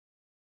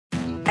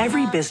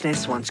Every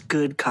business wants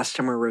good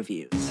customer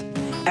reviews.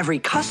 Every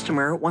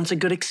customer wants a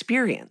good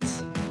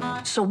experience.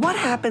 So what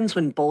happens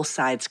when both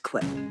sides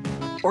click?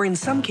 Or in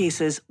some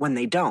cases, when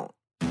they don't?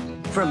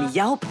 From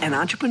Yelp and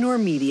Entrepreneur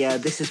Media,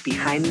 this is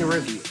Behind the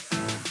Review.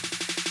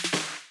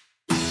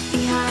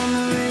 Behind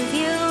the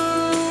review,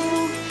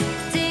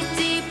 dig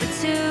deeper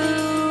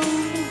too.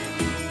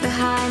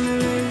 Behind the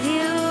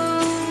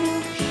review,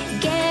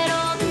 get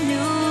all the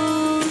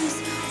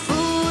news.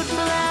 Food,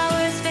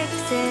 flowers,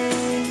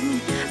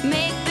 fixing,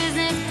 make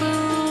business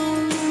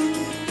boom.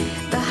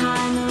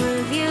 Behind the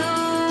review,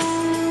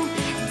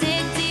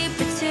 dig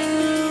deeper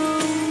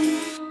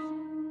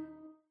too.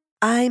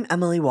 I'm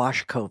Emily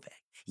Washkovic,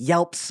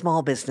 Yelp's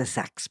small business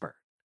expert.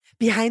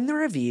 Behind the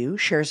Review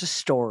shares a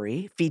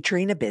story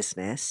featuring a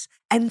business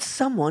and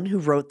someone who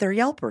wrote their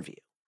Yelp review.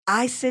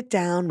 I sit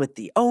down with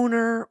the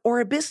owner or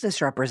a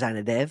business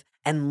representative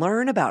and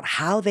learn about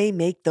how they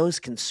make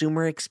those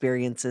consumer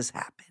experiences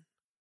happen.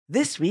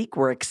 This week,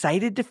 we're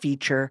excited to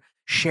feature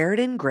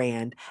Sheridan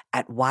Grand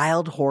at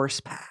Wild Horse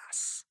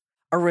Pass,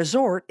 a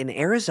resort in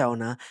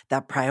Arizona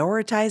that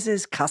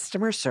prioritizes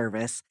customer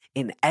service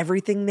in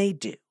everything they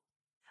do.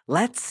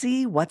 Let's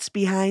see what's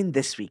behind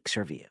this week's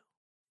review.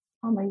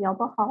 I'm a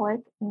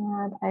Yelpaholic,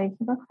 and I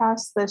came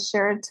across the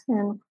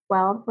Sheraton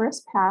Wild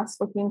Horse Pass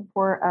looking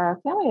for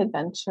a family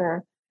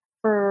adventure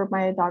for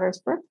my daughter's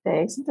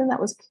birthday, something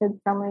that was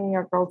kid-friendly.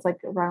 Our girl's like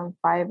around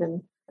 5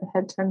 and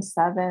had turned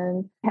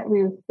 7.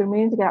 We've been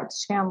meaning to get out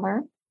to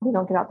Chandler. We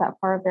don't get out that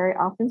far very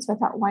often, so I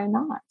thought, why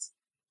not?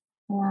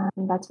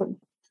 And that's what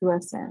drew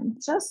us in.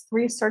 Just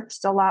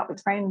researched a lot. We're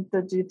trying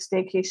to do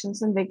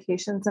staycations and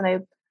vacations, and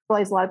I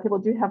realized a lot of people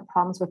do have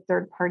problems with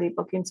third-party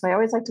booking, so I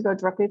always like to go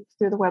directly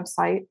through the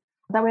website.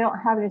 That way I don't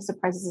have any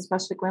surprises,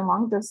 especially going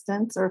long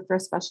distance or for a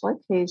special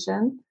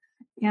occasion.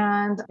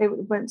 And it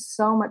went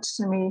so much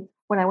to me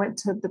when I went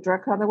to the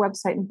directly on the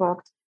website and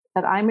booked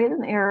that I made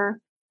an error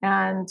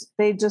and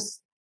they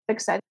just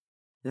fixed it.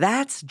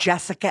 That's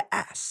Jessica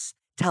S.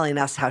 telling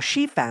us how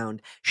she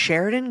found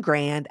Sheridan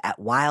Grand at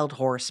Wild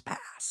Horse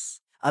Pass,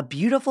 a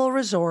beautiful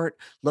resort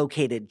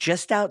located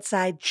just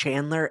outside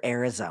Chandler,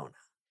 Arizona.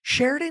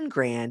 Sheridan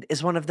Grand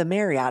is one of the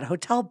Marriott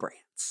hotel brands.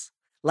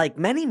 Like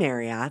many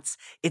Marriotts,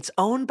 it's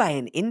owned by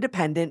an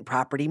independent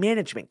property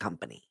management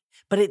company,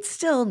 but it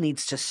still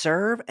needs to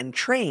serve and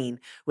train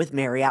with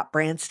Marriott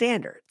brand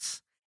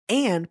standards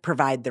and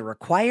provide the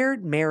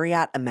required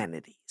Marriott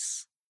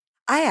amenities.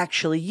 I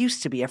actually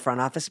used to be a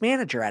front office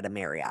manager at a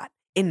Marriott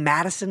in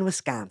Madison,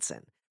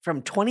 Wisconsin,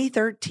 from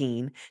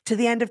 2013 to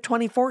the end of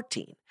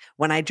 2014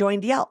 when I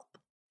joined Yelp,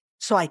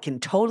 so I can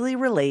totally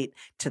relate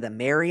to the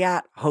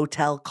Marriott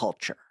hotel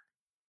culture.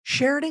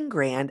 Sheridan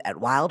Grand at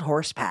Wild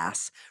Horse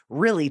Pass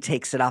really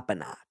takes it up a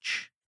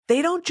notch.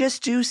 They don't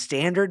just do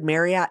standard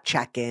Marriott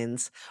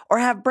check-ins or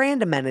have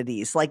brand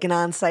amenities like an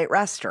on-site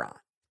restaurant.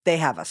 They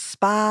have a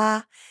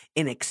spa,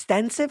 an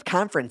extensive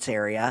conference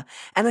area,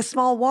 and a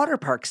small water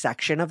park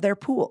section of their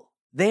pool.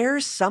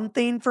 There's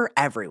something for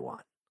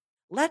everyone.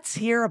 Let's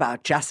hear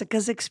about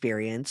Jessica's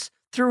experience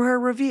through her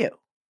review.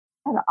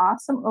 Had an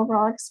awesome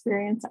overall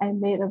experience. I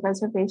made a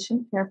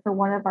reservation here for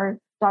one of our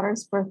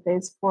daughter's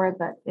birthdays for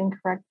the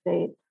incorrect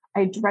date.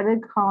 I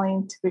dreaded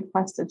calling to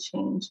request a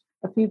change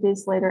a few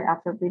days later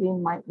after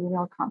reading my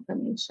email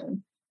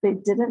confirmation. They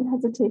didn't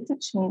hesitate to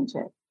change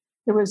it.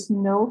 There was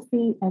no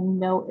fee and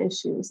no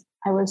issues.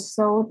 I was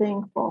so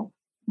thankful.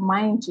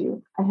 Mind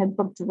you, I had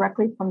booked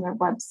directly from their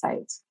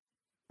website.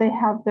 They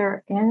have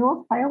their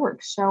annual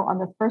fireworks show on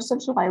the 1st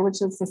of July,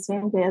 which is the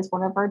same day as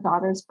one of our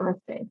daughter's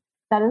birthday.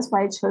 That is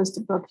why I chose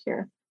to book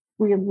here.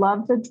 We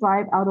love to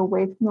drive out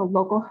away from the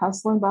local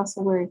hustle and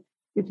bustle where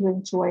you can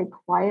enjoy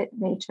quiet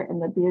nature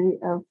and the beauty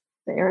of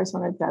the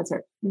Arizona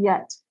desert.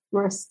 Yet,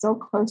 we're still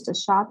close to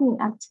shopping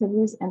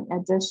activities and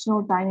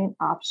additional dining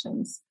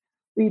options.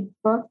 We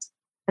booked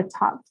a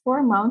top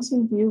floor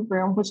mountain view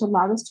room, which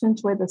allowed us to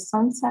enjoy the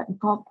sunset,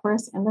 golf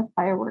course, and the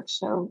fireworks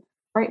show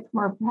right from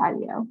our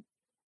patio.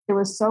 It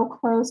was so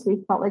close,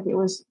 we felt like it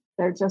was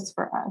there just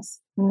for us.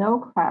 No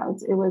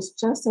crowds. It was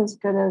just as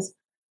good as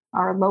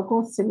our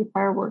local city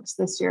fireworks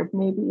this year,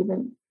 maybe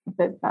even a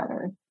bit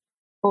better.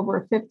 Over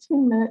a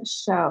 15-minute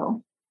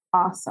show.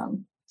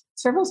 Awesome.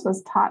 Service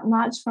was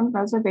top-notch from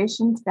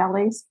reservations,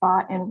 valet,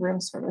 spa, and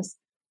room service.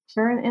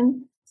 Karen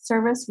in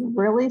service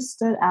really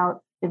stood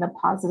out in a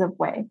positive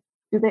way.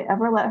 Do they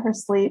ever let her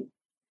sleep?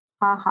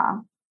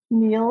 Haha.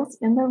 Meals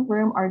in the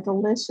room are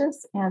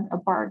delicious and a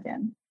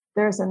bargain.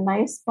 There's a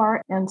nice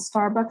bar and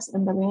Starbucks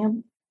in the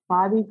main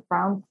lobby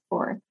ground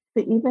floor.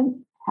 They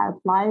even had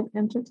live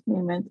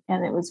entertainment,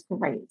 and it was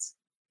great.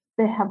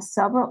 They have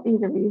several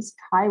eateries,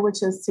 Kai,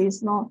 which is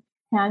seasonal,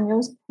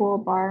 Hanyo's Pool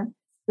Bar,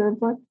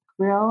 Civic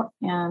Grill,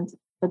 and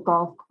the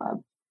Golf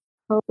Club.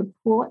 So the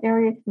pool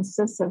area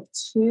consists of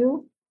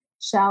 2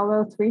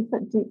 shallow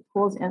 3-foot deep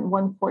pools and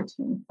 1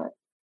 14-foot.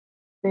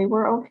 They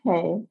were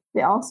okay.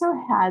 They also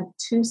had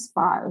 2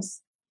 spas.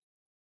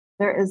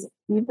 There is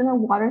even a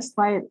water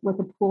slide with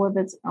a pool of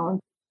its own,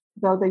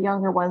 though the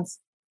younger ones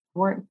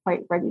weren't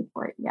quite ready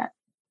for it yet.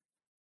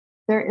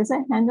 There is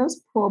a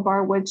Hanyo's Pool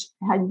Bar, which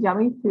had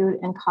yummy food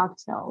and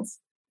cocktails.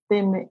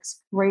 They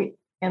mix great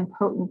and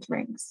potent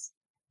drinks.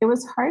 It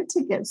was hard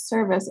to get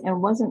service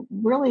and wasn't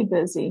really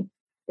busy.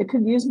 It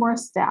could use more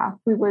staff.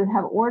 We would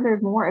have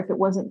ordered more if it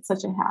wasn't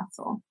such a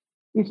hassle.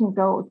 You can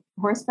go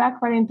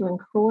horseback riding during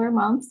cooler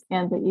months,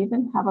 and they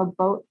even have a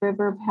boat,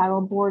 river,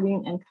 paddle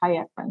boarding, and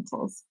kayak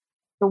rentals.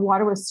 The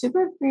water was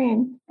super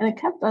green, and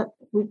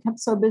we kept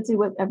so busy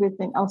with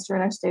everything else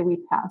during our stay we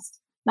passed.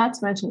 Not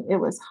to mention, it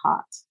was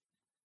hot.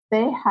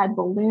 They had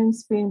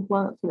balloons being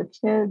blown up for the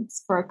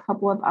kids for a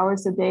couple of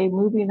hours a day,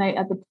 movie night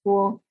at the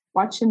pool,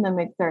 watching them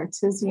make their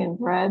artisan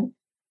bread,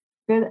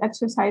 good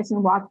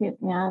exercising, walking,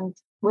 and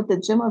with the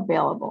gym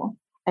available,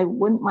 I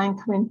wouldn't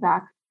mind coming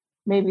back,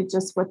 maybe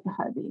just with the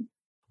hubby.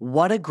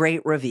 What a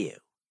great review.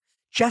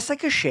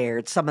 Jessica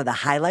shared some of the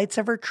highlights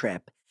of her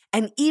trip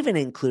and even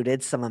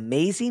included some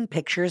amazing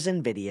pictures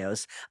and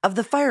videos of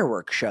the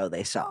fireworks show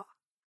they saw.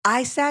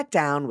 I sat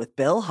down with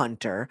Bill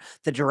Hunter,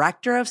 the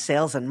Director of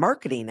Sales and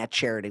Marketing at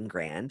Sheridan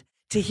Grand,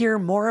 to hear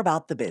more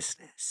about the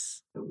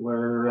business.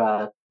 We're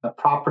a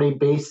property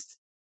based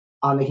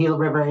on the Gila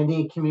River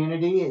Indian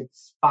community.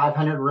 It's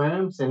 500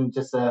 rooms and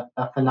just a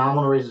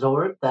phenomenal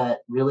resort that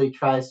really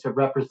tries to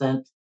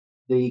represent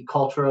the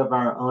culture of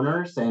our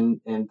owners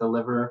and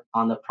deliver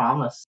on the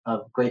promise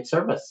of great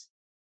service.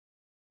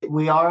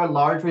 We are a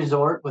large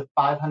resort with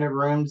 500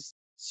 rooms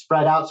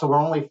spread out, so we're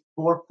only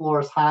 4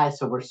 floors high,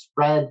 so we're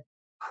spread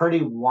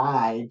pretty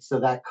wide. So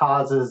that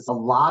causes a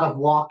lot of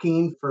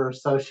walking for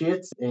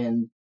associates,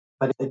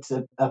 but it's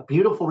a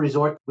beautiful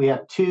resort. We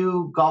have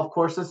 2 golf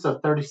courses, so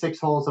 36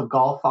 holes of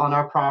golf on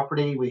our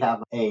property. We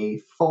have a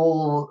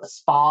full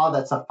spa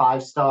that's a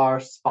 5-star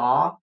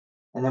spa.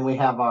 And then we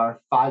have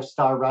our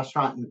 5-star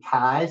restaurant in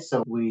Kai.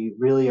 So we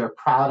really are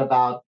proud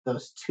about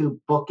those 2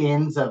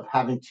 bookends of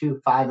having 2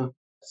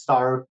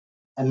 5-star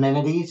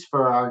amenities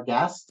for our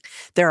guests.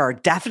 There are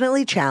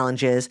definitely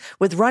challenges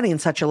with running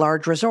such a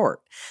large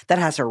resort that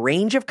has a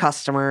range of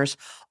customers,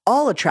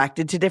 all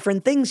attracted to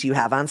different things you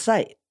have on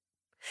site.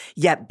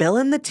 Yet Bill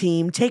and the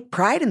team take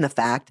pride in the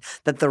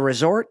fact that the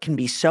resort can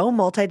be so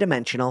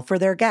multidimensional for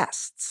their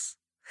guests.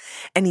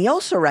 And he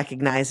also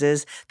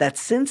recognizes that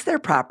since their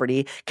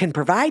property can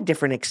provide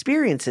different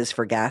experiences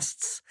for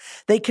guests,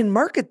 they can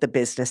market the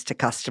business to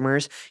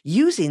customers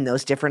using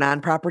those different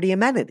on-property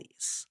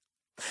amenities.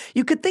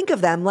 You could think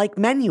of them like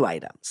menu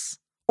items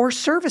or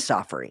service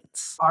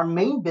offerings. Our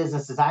main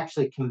business is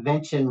actually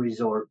convention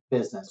resort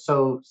business.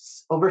 So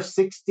over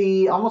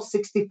 60, almost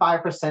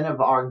 65%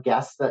 of our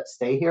guests that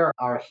stay here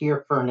are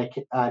here for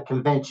a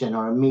convention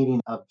or a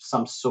meeting of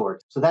some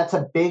sort. So that's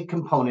a big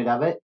component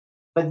of it.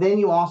 But then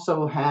you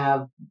also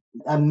have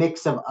a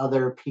mix of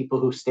other people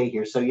who stay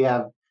here. So you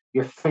have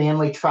your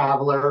family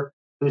traveler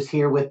who's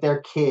here with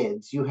their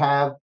kids. You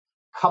have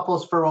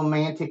couples for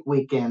romantic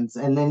weekends.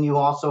 And then you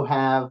also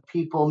have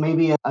people,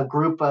 maybe a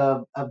group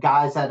of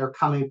guys that are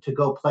coming to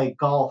go play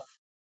golf,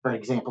 for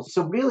example.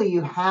 So really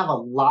you have a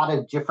lot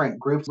of different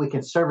groups. We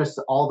can service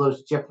all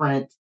those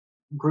different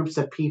groups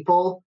of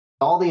people.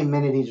 All the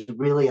amenities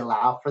really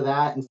allow for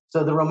that. And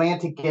so the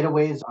romantic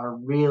getaways are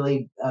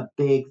really a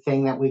big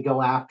thing that we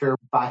go after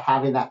by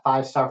having that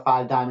 5-star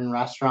 5-diamond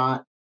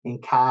restaurant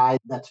in Kai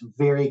that's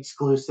very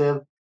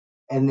exclusive.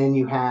 And then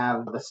you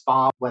have the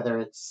spa, whether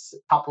it's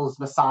couples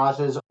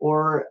massages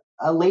or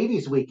a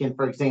ladies' weekend,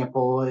 for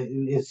example,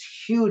 is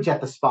huge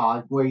at the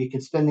spa where you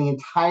can spend the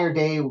entire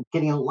day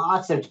getting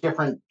lots of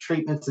different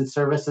treatments and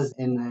services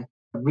in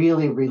a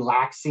really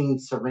relaxing,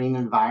 serene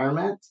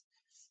environment.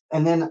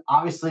 And then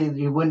obviously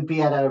you wouldn't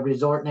be at a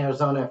resort in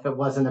Arizona if it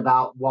wasn't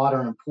about water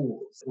and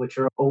pools, which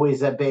are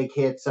always a big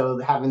hit. So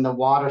having the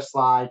water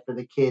slide for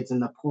the kids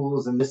and the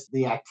pools and just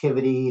the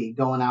activity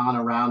going on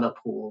around a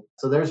pool.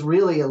 So there's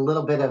really a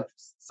little bit of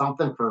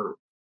something for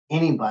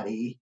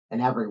anybody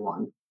and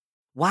everyone.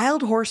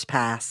 Wild Horse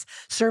Pass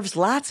serves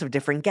lots of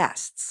different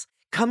guests,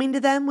 coming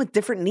to them with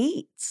different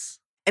needs.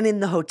 And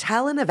in the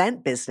hotel and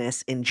event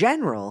business in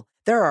general,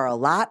 there are a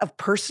lot of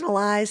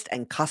personalized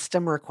and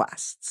custom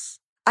requests.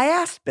 I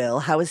asked Bill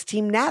how his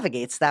team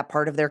navigates that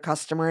part of their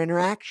customer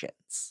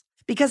interactions,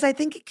 because I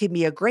think it can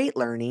be a great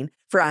learning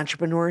for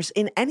entrepreneurs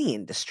in any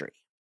industry.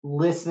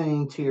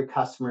 Listening to your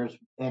customers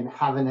and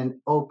having an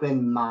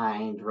open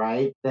mind,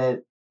 right? That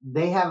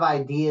they have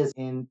ideas,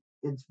 and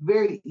it's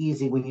very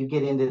easy when you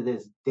get into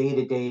this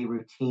day-to-day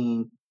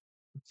routine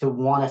to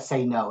want to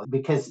say no,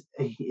 because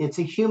it's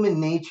a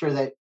human nature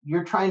that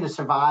you're trying to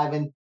survive.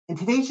 And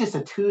today's just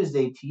a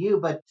Tuesday to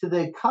you, but to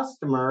the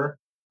customer,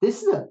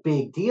 this is a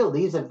big deal.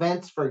 These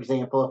events, for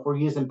example, if we're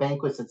using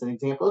banquets as an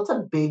example, it's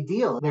a big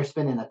deal. They're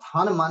spending a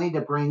ton of money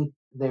to bring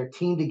their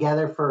team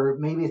together for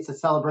maybe it's a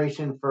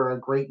celebration for a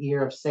great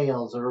year of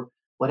sales or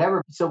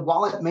whatever. So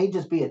while it may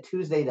just be a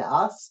Tuesday to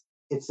us,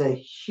 it's a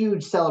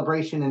huge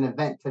celebration and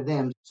event to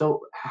them. So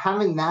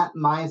having that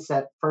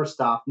mindset,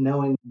 first off,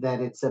 knowing that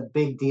it's a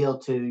big deal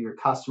to your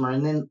customer,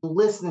 and then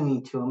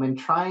listening to them and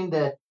trying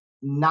to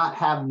not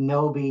have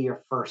no be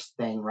your first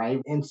thing,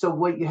 right? And so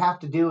what you have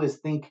to do is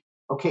think,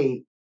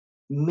 okay,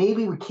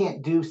 maybe we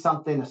can't do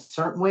something a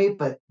certain way,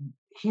 but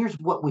here's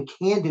what we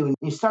can do. And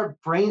you start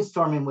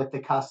brainstorming with the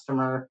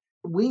customer.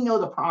 We know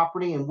the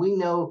property and we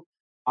know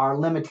our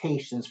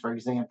limitations, for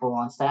example,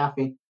 on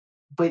staffing.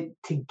 But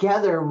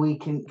together we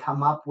can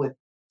come up with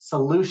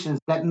solutions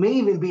that may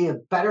even be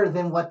better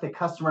than what the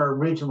customer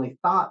originally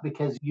thought,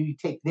 because you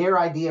take their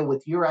idea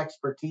with your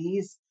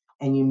expertise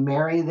and you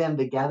marry them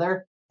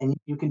together and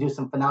you can do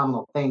some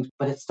phenomenal things.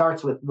 But it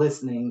starts with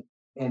listening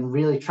and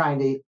really trying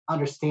to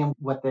understand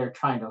what they're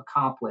trying to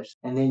accomplish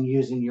and then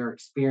using your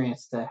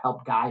experience to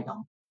help guide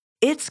them.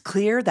 It's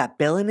clear that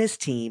Bill and his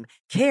team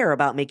care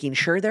about making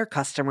sure their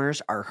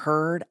customers are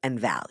heard and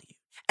valued,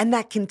 and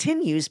that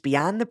continues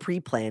beyond the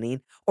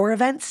pre-planning or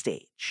event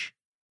stage.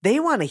 They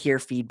want to hear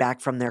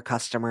feedback from their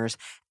customers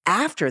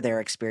after their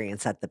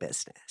experience at the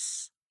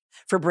business.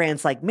 For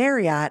brands like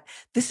Marriott,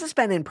 this has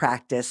been in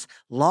practice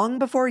long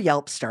before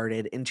Yelp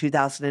started in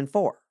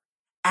 2004.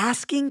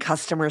 Asking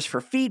customers for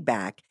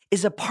feedback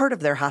is a part of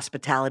their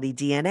hospitality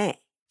DNA.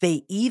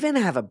 They even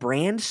have a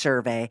brand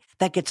survey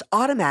that gets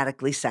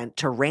automatically sent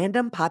to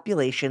random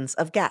populations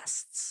of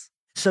guests.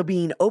 So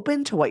being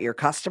open to what your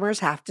customers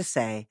have to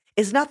say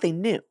is nothing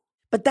new.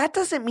 But that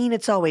doesn't mean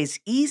it's always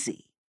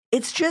easy.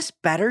 It's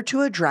just better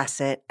to address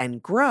it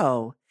and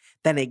grow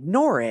than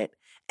ignore it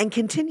and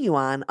continue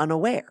on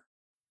unaware.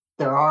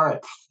 There are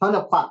a ton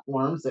of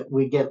platforms that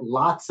we get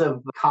lots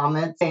of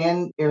comments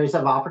and areas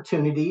of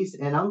opportunities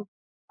in them.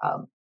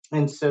 Um,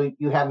 and so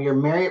you have your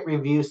Marriott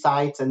review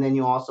sites, and then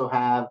you also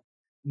have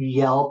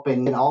Yelp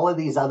and all of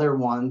these other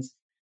ones.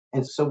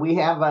 And so we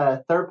have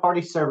a third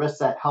party service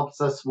that helps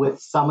us with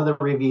some of the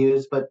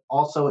reviews, but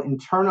also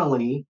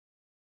internally,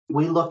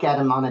 we look at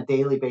them on a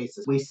daily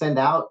basis. We send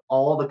out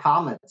all the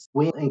comments.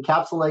 We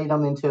encapsulate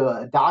them into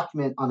a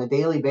document on a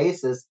daily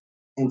basis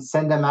and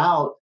send them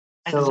out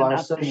so our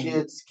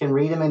associates can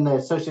read them. And the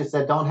associates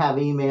that don't have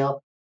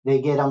email,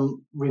 they get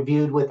them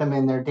reviewed with them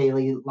in their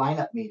daily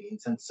lineup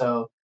meetings. And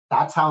so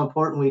that's how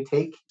important we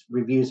take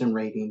reviews and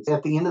ratings.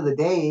 At the end of the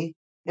day,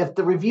 if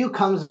the review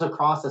comes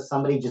across as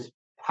somebody just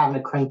having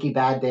a cranky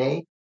bad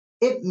day,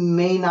 it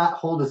may not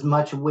hold as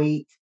much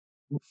weight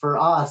for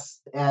us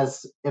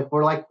as if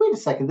we're like, wait a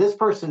second, this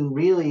person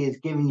really is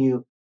giving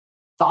you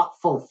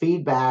thoughtful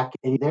feedback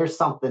and there's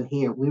something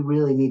here. We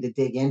really need to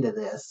dig into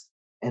this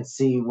and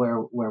see where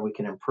we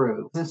can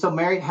improve. And so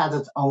Marriott has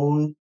its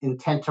own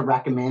intent to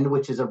recommend,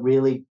 which is a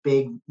really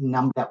big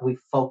number that we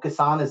focus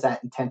on, is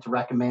that intent to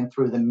recommend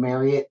through the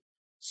Marriott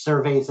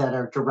surveys that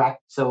are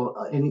direct. So,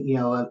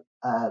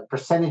 a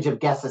percentage of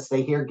guests that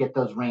stay here get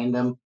those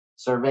random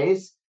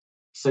surveys.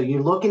 So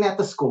you're looking at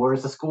the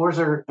scores. The scores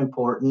are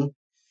important.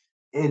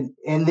 And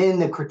then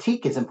the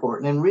critique is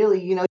important. And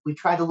really, we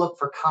try to look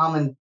for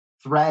common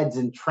threads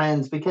and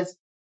trends, because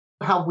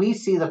how we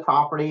see the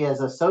property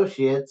as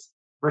associates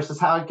versus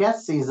how a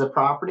guest sees the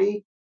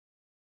property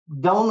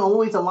don't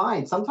always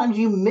align. Sometimes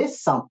you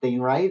miss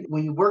something, right?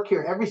 When you work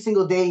here every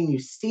single day and you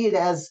see it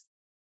as,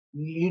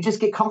 you just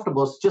get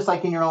comfortable. It's just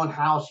like in your own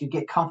house, you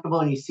get comfortable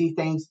and you see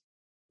things,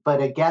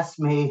 but a guest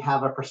may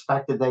have a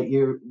perspective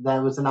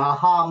that was an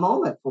aha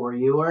moment for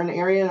you, or an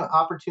area of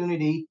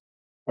opportunity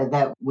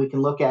that we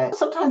can look at.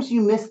 Sometimes you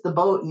miss the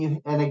boat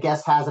and a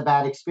guest has a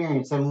bad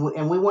experience,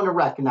 and we want to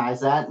recognize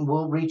that, and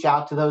we'll reach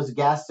out to those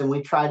guests and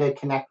we try to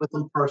connect with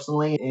them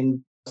personally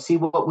and see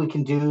what we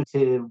can do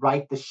to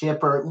right the ship,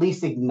 or at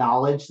least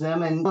acknowledge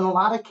them. And in a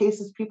lot of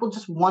cases, people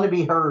just want to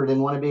be heard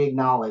and want to be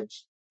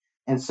acknowledged.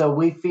 And so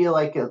we feel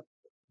like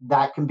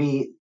that can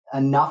be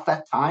enough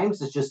at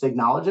times, is just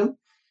acknowledge them.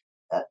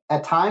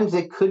 At times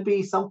it could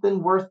be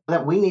something worth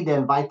that we need to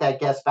invite that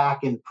guest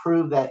back and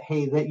prove that,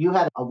 hey, that you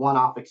had a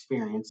one-off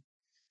experience.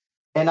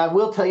 And I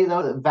will tell you,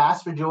 though, the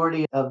vast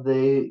majority of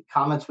the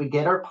comments we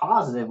get are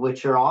positive,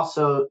 which are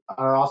also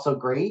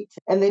great.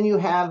 And then you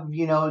have,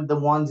 the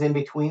ones in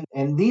between,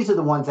 and these are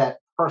the ones that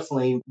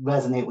personally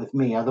resonate with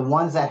me, are the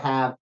ones that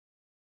have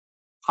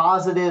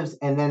positives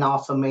and then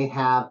also may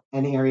have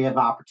an area of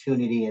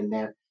opportunity in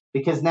there.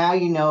 Because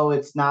now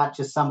it's not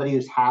just somebody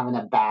who's having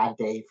a bad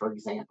day, for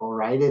example,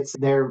 right?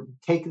 They're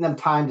taking them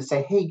time to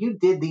say, hey, you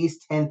did these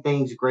 10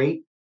 things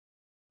great.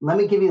 Let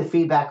me give you the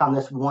feedback on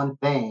this one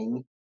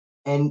thing.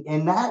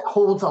 And that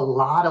holds a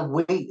lot of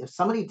weight. If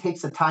somebody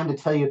takes the time to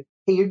tell you,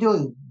 hey, you're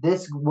doing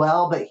this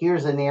well, but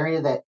here's an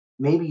area that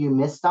maybe you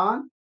missed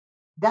on,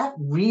 that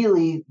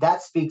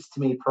speaks to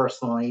me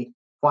personally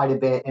quite a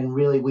bit. And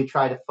really, we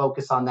try to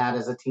focus on that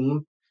as a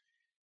team.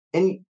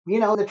 And,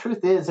 the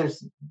truth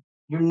is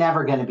you're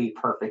never going to be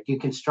perfect. You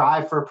can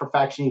strive for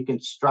perfection. You can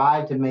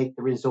strive to make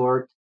the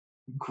resort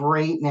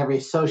great and every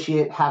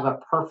associate have a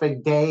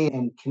perfect day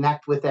and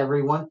connect with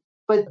everyone.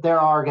 But there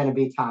are going to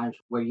be times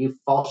where you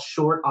fall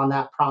short on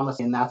that promise.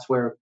 And that's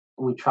where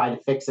we try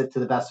to fix it to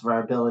the best of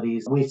our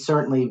abilities. We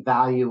certainly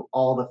value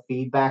all the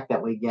feedback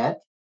that we get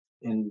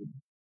and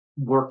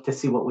work to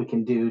see what we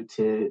can do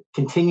to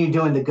continue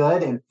doing the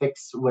good and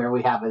fix where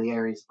we have the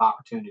areas of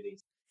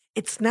opportunities.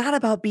 It's not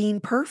about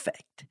being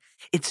perfect.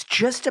 It's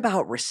just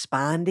about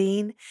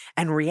responding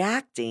and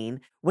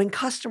reacting when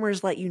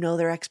customers let you know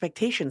their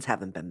expectations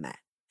haven't been met.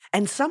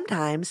 And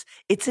sometimes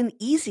it's an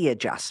easy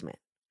adjustment,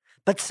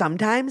 but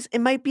sometimes it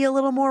might be a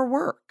little more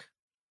work.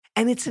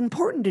 And it's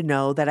important to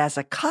know that as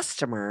a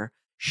customer,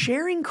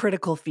 Sharing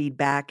critical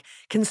feedback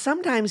can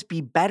sometimes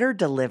be better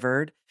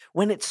delivered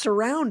when it's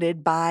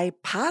surrounded by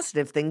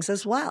positive things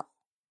as well.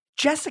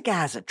 Jessica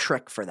has a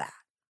trick for that.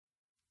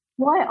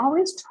 Well, I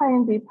always try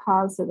and be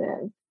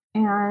positive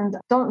and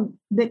don't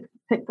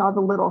pick all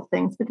the little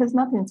things because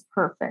nothing's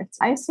perfect.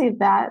 I say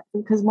that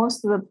because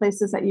most of the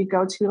places that you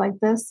go to like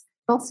this,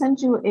 they'll send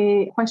you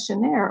a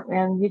questionnaire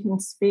and you can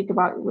speak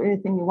about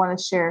anything you want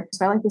to share.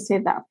 So I like to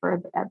save that for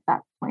at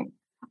that point.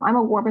 I'm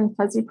a warm and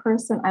fuzzy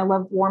person. I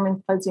love warm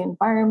and fuzzy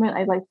environment.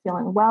 I like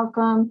feeling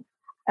welcome.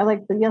 I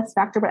like the yes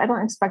factor, but I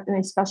don't expect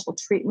any special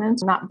treatment,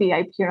 not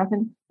VIP or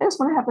nothing. I just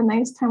want to have a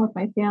nice time with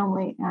my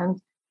family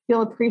and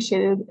feel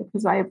appreciated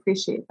because I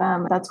appreciate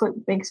them. That's what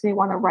makes me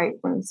want to write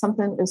when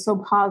something is so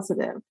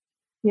positive.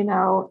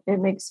 It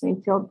makes me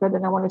feel good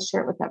and I want to share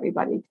it with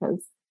everybody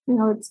because,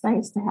 it's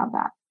nice to have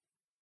that.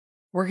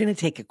 We're going to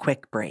take a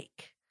quick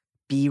break.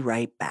 Be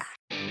right back.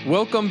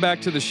 Welcome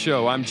back to the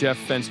show. I'm Jeff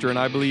Fenster, and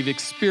I believe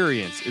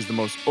experience is the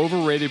most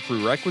overrated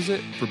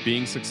prerequisite for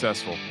being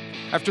successful.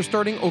 After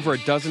starting over a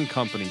dozen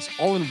companies,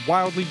 all in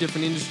wildly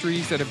different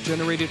industries that have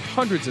generated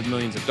hundreds of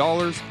millions of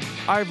dollars,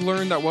 I've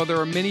learned that while there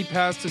are many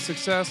paths to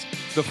success,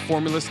 the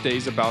formula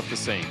stays about the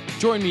same.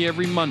 Join me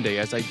every Monday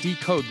as I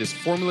decode this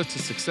formula to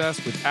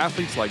success with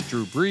athletes like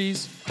Drew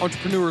Brees,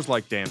 entrepreneurs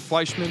like Dan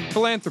Fleischman,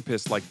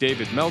 philanthropists like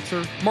David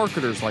Meltzer,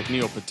 marketers like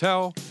Neil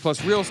Patel,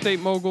 plus real estate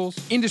moguls,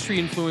 industry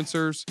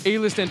influencers,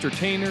 A-list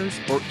entertainers,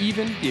 or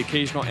even the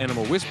occasional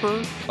animal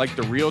whisperer like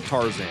the real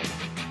Tarzan.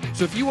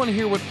 So if you want to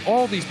hear what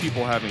all these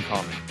people have in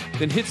common,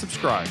 then hit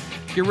subscribe,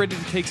 get ready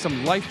to take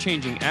some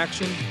life-changing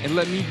action, and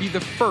let me be the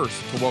first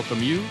to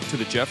welcome you to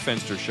the Jeff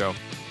Fenster Show.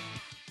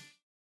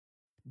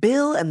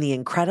 Bill and the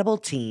incredible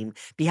team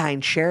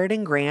behind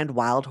Sheridan Grand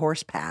Wild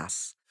Horse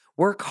Pass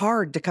work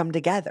hard to come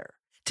together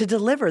to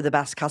deliver the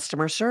best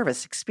customer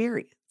service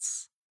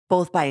experience,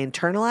 both by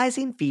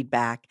internalizing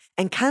feedback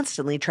and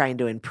constantly trying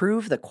to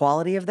improve the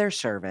quality of their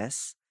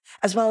service,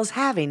 as well as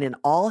having an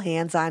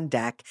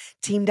all-hands-on-deck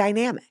team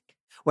dynamic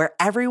where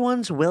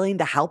everyone's willing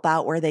to help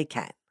out where they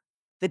can.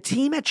 The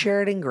team at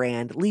Sheridan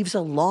Grand leaves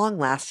a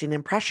long-lasting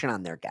impression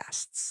on their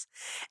guests,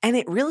 and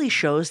it really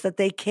shows that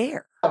they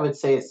care. I would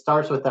say it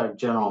starts with our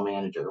general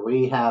manager.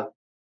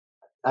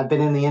 I've been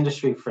in the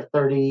industry for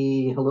a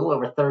little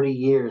over 30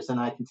 years,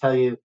 and I can tell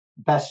you,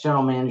 best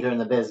general manager in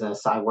the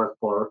business I work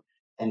for,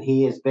 and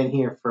he has been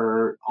here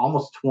for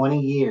almost 20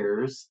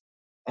 years.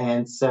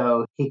 And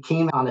so he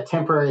came on a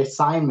temporary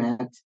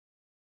assignment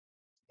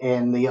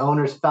and the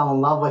owners fell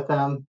in love with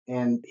him,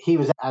 and he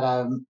was at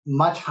a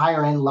much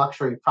higher end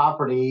luxury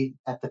property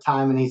at the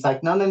time, and he's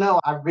like, no,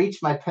 I've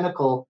reached my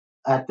pinnacle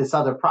at this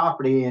other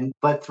property.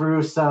 But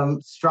through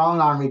some strong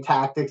army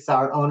tactics,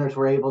 our owners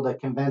were able to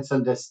convince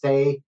him to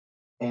stay.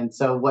 And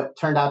so what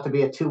turned out to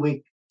be a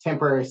 2-week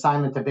temporary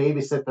assignment to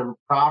babysit the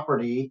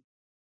property,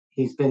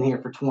 he's been here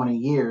for 20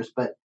 years.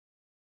 But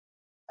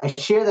I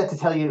share that to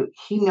tell you,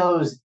 he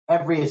knows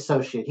every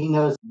associate. He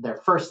knows their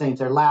first names,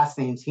 their last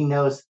names. He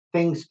knows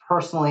things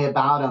personally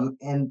about them.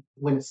 And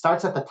when it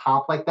starts at the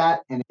top like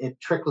that, and it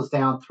trickles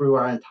down through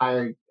our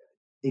entire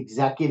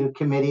executive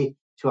committee,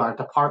 to our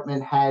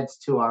department heads,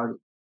 to our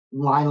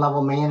line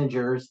level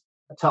managers,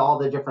 to all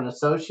the different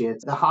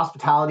associates. The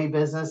hospitality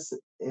business,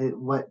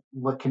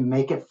 what can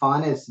make it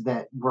fun is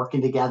that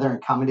working together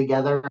and coming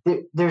together.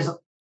 There's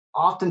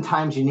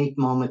oftentimes unique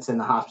moments in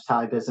the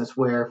hospitality business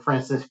where, for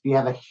instance, if you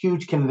have a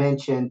huge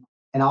convention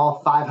and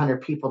all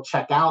 500 people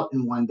check out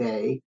in one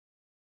day,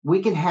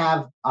 we can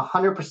have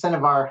 100%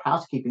 of our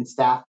housekeeping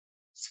staff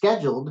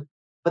scheduled.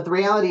 But the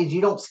reality is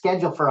you don't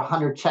schedule for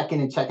 100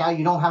 check-in and check-out.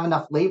 You don't have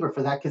enough labor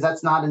for that because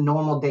that's not a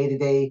normal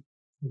day-to-day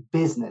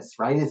business,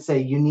 right? It's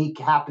a unique,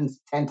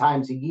 happens 10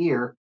 times a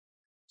year.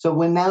 So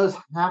when those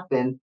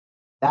happen,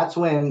 that's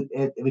when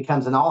it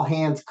becomes an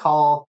all-hands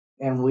call,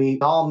 and we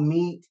all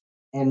meet,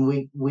 and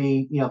we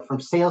from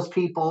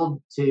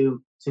salespeople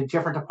to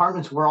different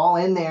departments, we're all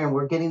in there, and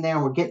we're getting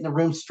the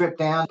room stripped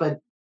down. But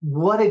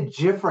what a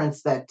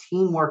difference that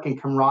teamwork and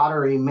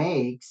camaraderie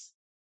makes.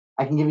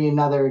 I can give you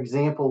another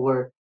example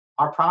where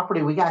our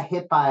property, we got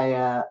hit by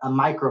a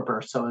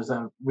microburst. So it was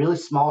a really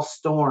small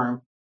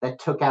storm that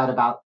took out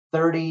about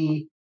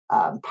 30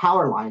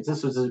 power lines.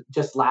 This was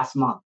just last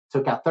month.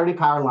 Took out 30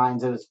 power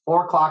lines. It was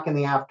 4:00 in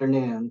the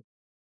afternoon.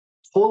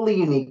 Totally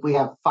unique. We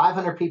have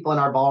 500 people in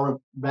our ballroom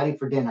ready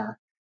for dinner,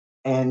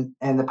 and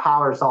the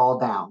power is all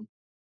down.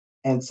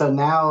 And so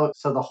now,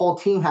 the whole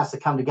team has to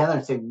come together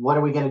and say, what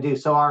are we going to do?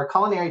 So our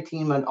culinary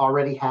team had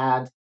already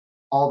had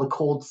all the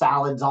cold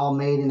salads all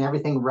made and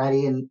everything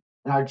ready. And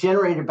our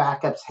generator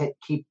backups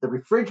keep the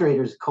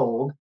refrigerators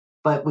cold,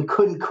 but we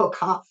couldn't cook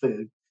hot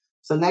food.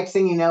 So next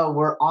thing you know,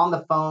 we're on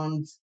the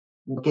phones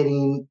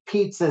getting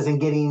pizzas and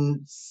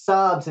getting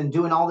subs and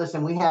doing all this.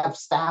 And we have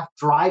staff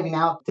driving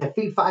out to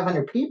feed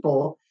 500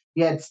 people.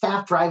 You had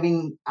staff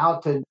driving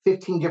out to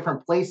 15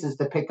 different places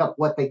to pick up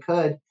what they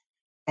could.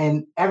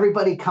 And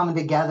everybody coming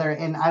together.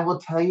 And I will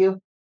tell you,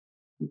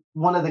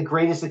 one of the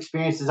greatest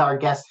experiences our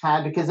guests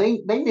had, because they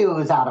knew it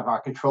was out of our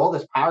control.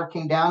 This power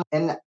came down,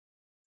 and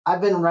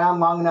I've been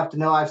around long enough to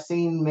know I've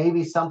seen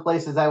maybe some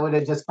places I would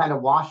have just kind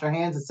of washed our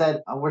hands and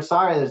said, oh, we're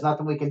sorry, there's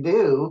nothing we can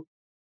do.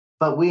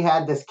 But we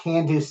had this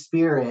can do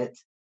spirit,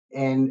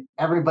 and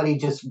everybody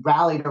just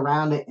rallied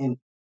around it and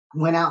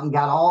went out and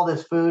got all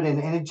this food.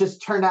 And it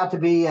just turned out to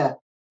be a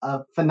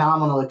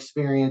phenomenal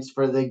experience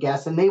for the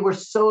guests. And they were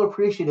so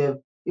appreciative,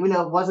 even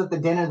though it wasn't the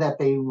dinner that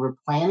they were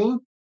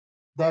planning,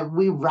 that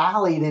we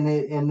rallied in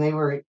it, and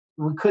we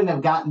couldn't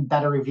have gotten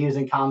better reviews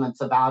and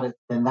comments about it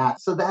than that.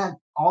 So that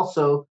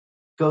also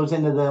goes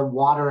into the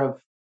water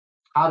of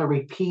how to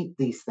repeat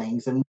these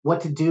things and what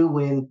to do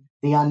when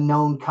the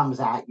unknown comes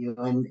at you.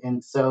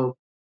 And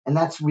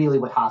that's really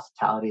what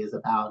hospitality is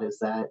about, is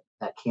that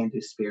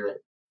can-do spirit.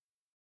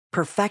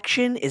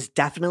 Perfection is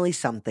definitely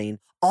something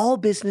all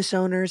business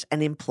owners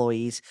and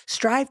employees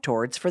strive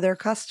towards for their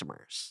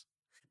customers.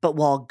 But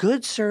while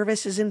good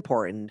service is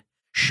important,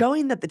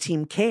 showing that the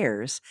team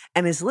cares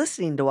and is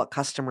listening to what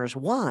customers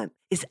want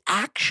is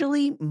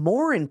actually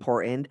more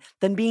important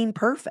than being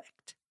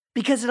perfect,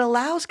 because it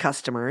allows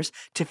customers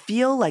to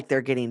feel like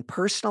they're getting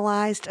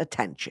personalized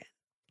attention.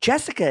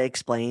 Jessica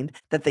explained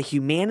that the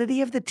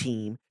humanity of the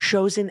team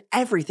shows in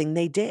everything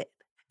they did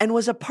and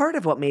was a part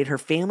of what made her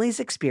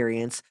family's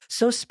experience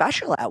so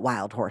special at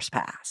Wild Horse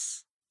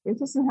Pass. It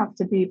doesn't have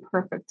to be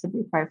perfect to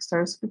be 5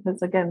 stars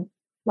because, again,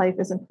 life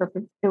isn't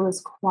perfect. It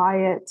was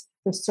quiet.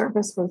 The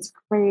service was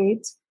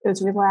great. It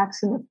was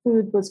relaxing. The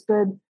food was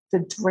good. The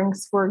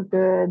drinks were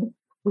good.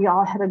 We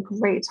all had a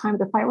great time.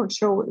 The fireworks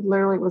show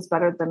literally was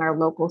better than our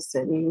local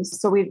cities.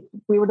 So we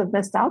would have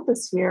missed out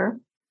this year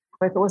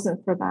if it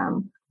wasn't for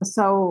them.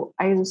 So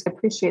I just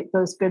appreciate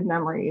those good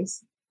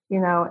memories,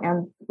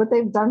 and what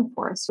they've done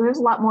for us. So there's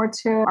a lot more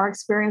to our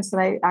experience that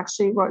I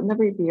actually wrote in the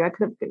review. I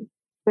could have been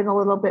a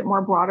little bit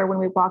more broader when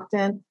we walked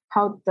in,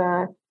 how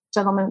the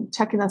gentleman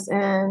checking us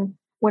in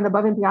went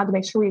above and beyond to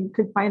make sure we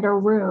could find our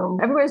room.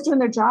 Everybody's doing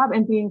their job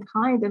and being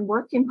kind and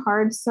working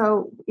hard.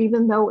 So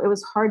even though it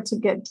was hard to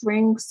get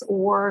drinks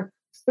or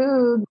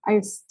food, I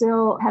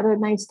still had a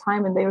nice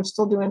time and they were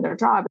still doing their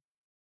job.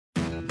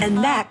 And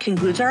that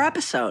concludes our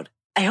episode.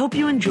 I hope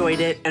you enjoyed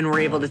it and were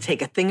able to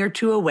take a thing or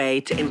two away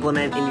to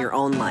implement in your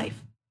own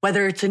life.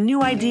 Whether it's a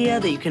new idea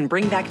that you can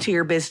bring back to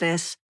your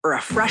business or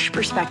a fresh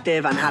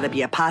perspective on how to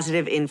be a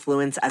positive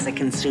influence as a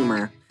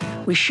consumer,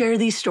 we share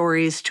these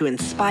stories to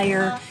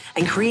inspire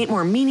and create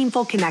more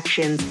meaningful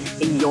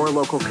connections in your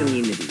local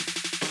community.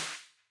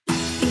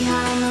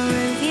 Behind the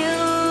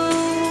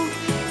review,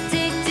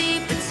 dig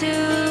deeper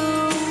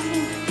too.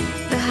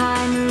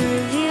 Behind the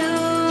review,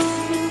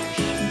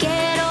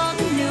 get all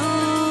the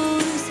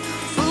news.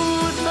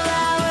 Food,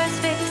 flowers,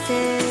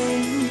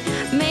 fixing,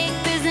 make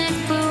business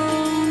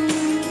boom.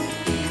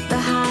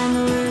 Behind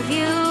the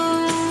review,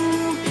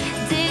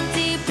 dig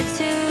deeper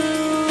too.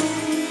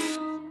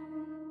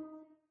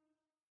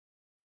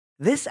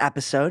 This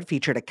episode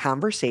featured a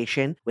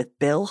conversation with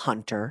Bill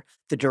Hunter,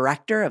 the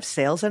Director of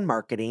Sales and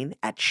Marketing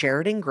at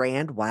Sheridan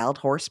Grand Wild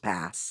Horse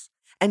Pass,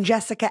 and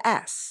Jessica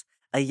S.,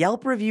 a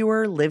Yelp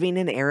reviewer living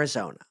in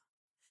Arizona.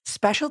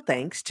 Special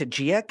thanks to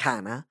Gia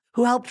Khanna,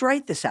 who helped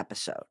write this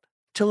episode.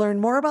 To learn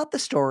more about the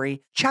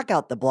story, check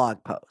out the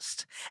blog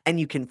post.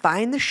 And you can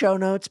find the show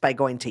notes by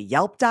going to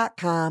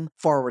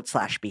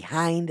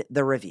yelp.com/behind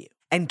the review.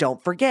 And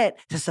don't forget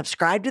to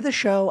subscribe to the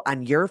show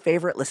on your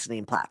favorite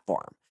listening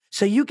platform,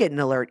 so you get an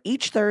alert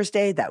each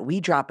Thursday that we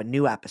drop a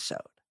new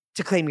episode.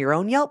 To claim your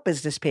own Yelp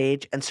business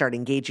page and start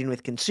engaging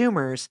with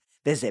consumers,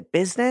 visit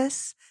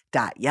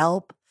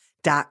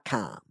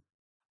business.yelp.com.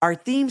 Our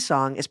theme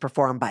song is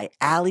performed by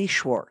Ali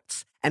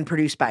Schwartz and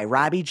produced by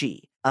Robbie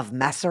G. of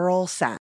Messerol Sound.